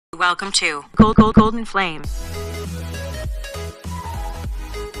Welcome to Golden Flame.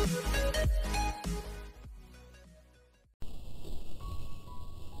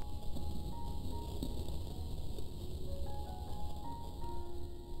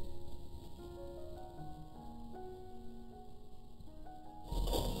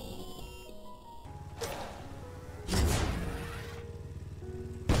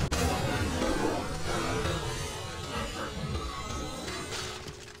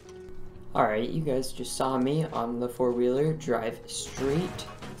 Alright, you guys just saw me on the four-wheeler drive straight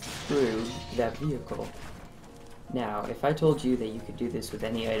through that vehicle. Now, if I told you that you could do this with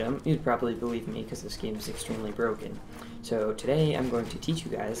any item, you'd probably believe me because this game is extremely broken. So today I'm going to teach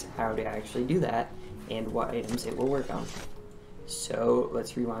you guys how to actually do that and what items it will work on. So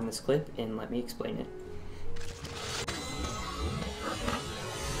let's rewind this clip and let me explain it.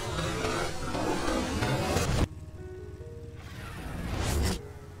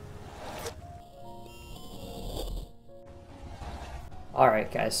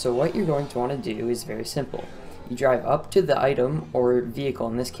 Alright guys, so what you're going to want to do is very simple. You drive up to the item, or vehicle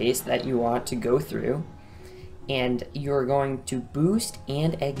in this case, that you want to go through, and you're going to boost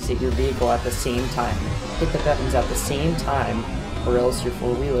and exit your vehicle at the same time. Hit the buttons at the same time, or else your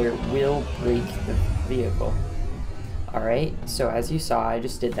four-wheeler will break the vehicle. Alright, so as you saw, I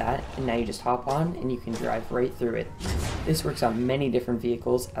just did that, and now you just hop on and you can drive right through it. This works on many different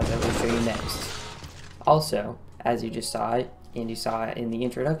vehicles, as I will show you next. Also, as you just saw, and you saw in the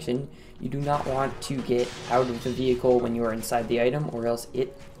introduction, you do not want to get out of the vehicle when you are inside the item, or else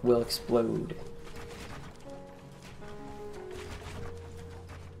it will explode.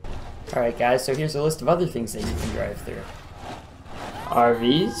 Alright guys, so here's a list of other things that you can drive through.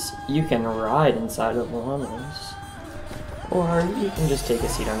 RVs, you can ride inside of one of those. Or you can just take a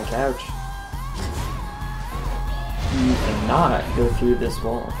seat on the couch. You cannot go through this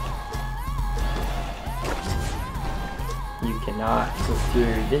wall. You cannot go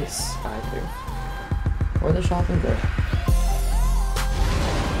through this either, or the shopping cart.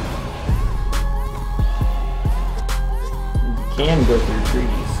 You can go through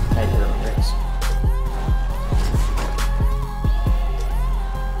trees at your own risk.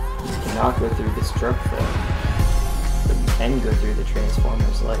 You cannot go through this truck though, but you can go through the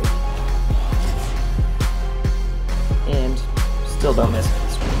Transformers leg. And still don't mess with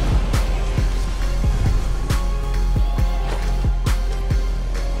this truck.